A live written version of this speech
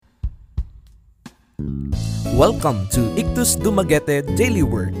Welcome to Ictus Dumaguete Daily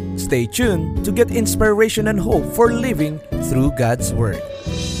Word. Stay tuned to get inspiration and hope for living through God's Word.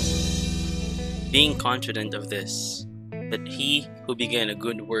 Being confident of this, that he who began a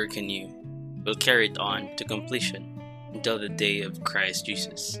good work in you will carry it on to completion until the day of Christ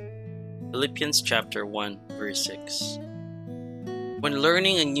Jesus. Philippians chapter 1 verse 6. When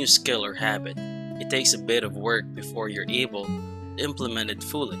learning a new skill or habit, it takes a bit of work before you're able to implement it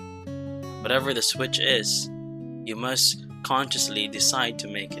fully. Whatever the switch is, you must consciously decide to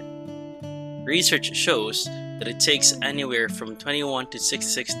make it. Research shows that it takes anywhere from 21 to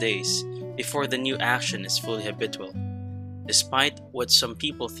 66 days before the new action is fully habitual. Despite what some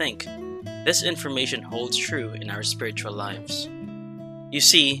people think, this information holds true in our spiritual lives. You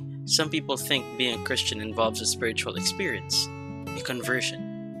see, some people think being a Christian involves a spiritual experience, a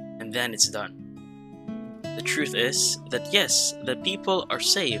conversion, and then it's done. The truth is that yes, the people are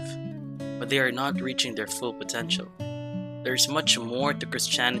saved, but they are not reaching their full potential. There is much more to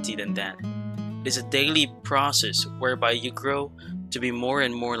Christianity than that. It is a daily process whereby you grow to be more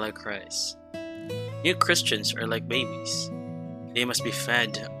and more like Christ. New Christians are like babies. They must be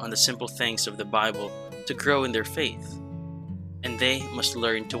fed on the simple things of the Bible to grow in their faith, and they must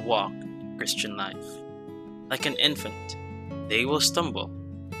learn to walk Christian life. Like an infant, they will stumble,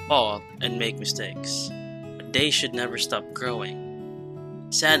 fall, and make mistakes, but they should never stop growing.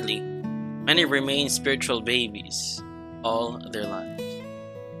 Sadly, many remain spiritual babies all their lives.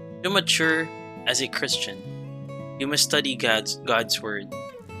 To mature as a Christian, you must study God's Word.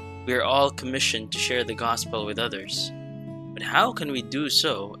 We are all commissioned to share the gospel with others. But how can we do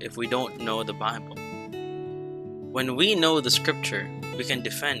so if we don't know the Bible? When we know the Scripture, we can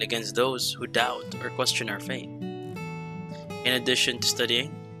defend against those who doubt or question our faith. In addition to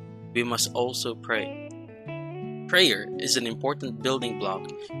studying, we must also pray. Prayer is an important building block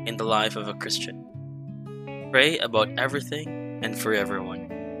in the life of a Christian. Pray about everything and for everyone.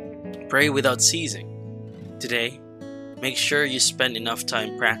 Pray without ceasing. Today, make sure you spend enough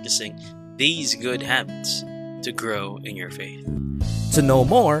time practicing these good habits to grow in your faith. To know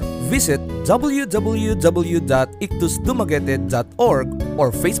more, visit www.ictusdumaguete.org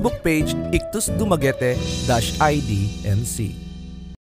or Facebook page Ictus Dumaguete-IDNC.